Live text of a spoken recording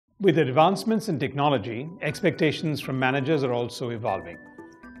With advancements in technology, expectations from managers are also evolving.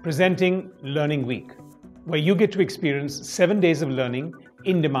 Presenting Learning Week, where you get to experience 7 days of learning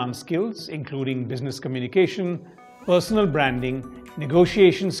in-demand skills, including business communication, personal branding,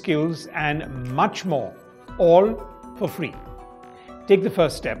 negotiation skills, and much more, all for free. Take the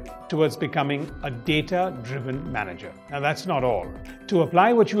first step towards becoming a data-driven manager. Now, that's not all. To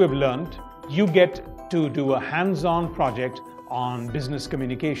apply what you have learned, you get to do a hands-on project on business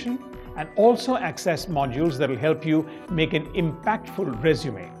communication and also access modules that will help you make an impactful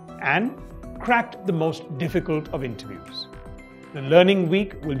resume and crack the most difficult of interviews. The Learning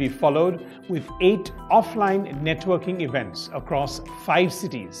Week will be followed with 8 offline networking events across 5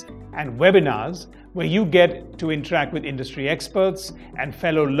 cities and webinars where you get to interact with industry experts and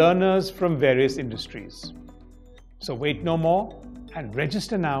fellow learners from various industries. So wait no more and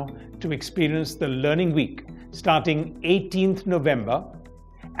register now to experience the Learning Week starting 18th November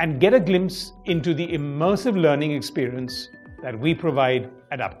and get a glimpse into the immersive learning experience that we provide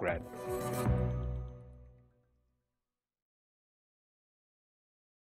at upGrad.